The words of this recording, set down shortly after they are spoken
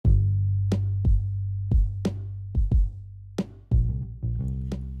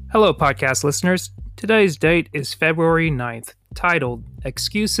Hello, podcast listeners. Today's date is February 9th, titled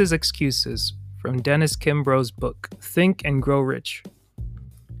Excuses, Excuses, from Dennis Kimbro's book, Think and Grow Rich.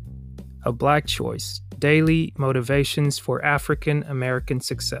 A Black Choice, Daily Motivations for African American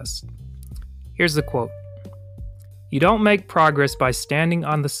Success. Here's the quote. You don't make progress by standing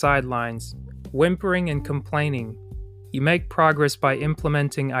on the sidelines, whimpering and complaining. You make progress by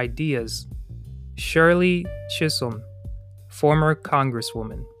implementing ideas. Shirley Chisholm, former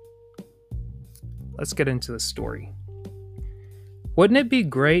Congresswoman. Let's get into the story. Wouldn't it be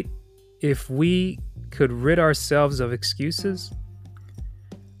great if we could rid ourselves of excuses?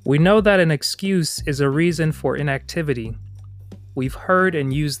 We know that an excuse is a reason for inactivity. We've heard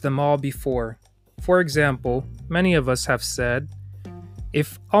and used them all before. For example, many of us have said,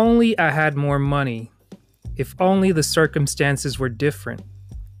 if only I had more money, if only the circumstances were different,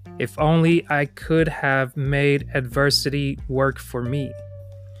 if only I could have made adversity work for me,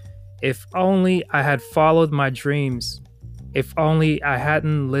 if only I had followed my dreams, if only I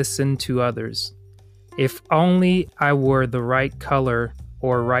hadn't listened to others, if only I were the right color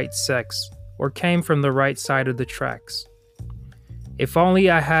or right sex, or came from the right side of the tracks, if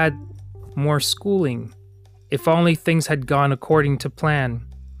only I had more schooling, if only things had gone according to plan,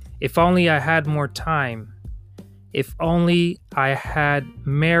 if only I had more time, if only I had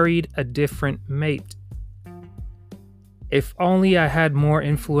married a different mate, if only I had more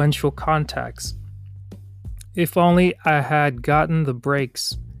influential contacts, if only I had gotten the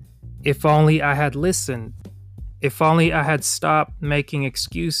breaks, if only I had listened, if only I had stopped making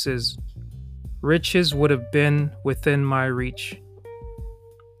excuses, riches would have been within my reach.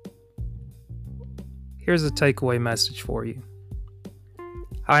 Here's a takeaway message for you.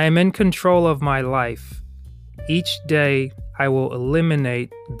 I am in control of my life. Each day, I will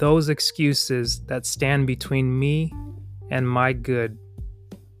eliminate those excuses that stand between me and my good.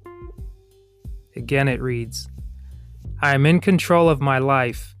 Again, it reads, I am in control of my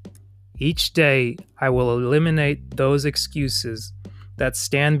life. Each day, I will eliminate those excuses that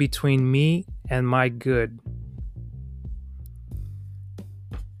stand between me and my good.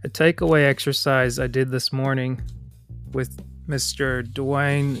 A takeaway exercise I did this morning with Mr.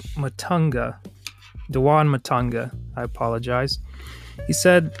 Dewan Matunga, I apologize. He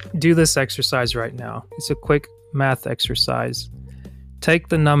said, do this exercise right now. It's a quick math exercise. Take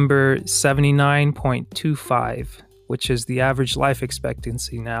the number 79.25, which is the average life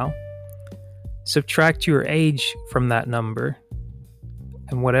expectancy now. Subtract your age from that number,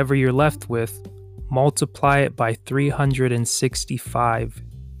 and whatever you're left with, multiply it by 365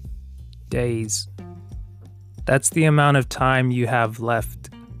 days. That's the amount of time you have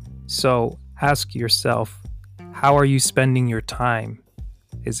left. So ask yourself, how are you spending your time?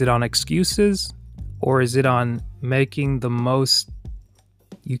 Is it on excuses, or is it on making the most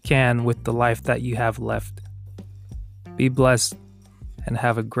you can with the life that you have left? Be blessed and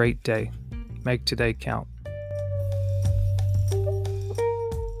have a great day. Make today count.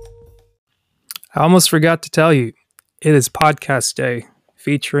 I almost forgot to tell you, it is podcast day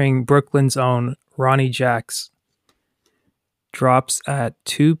featuring Brooklyn's own Ronnie Jacks. Drops at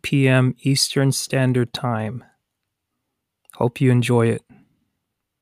 2 p.m. Eastern Standard Time. Hope you enjoy it.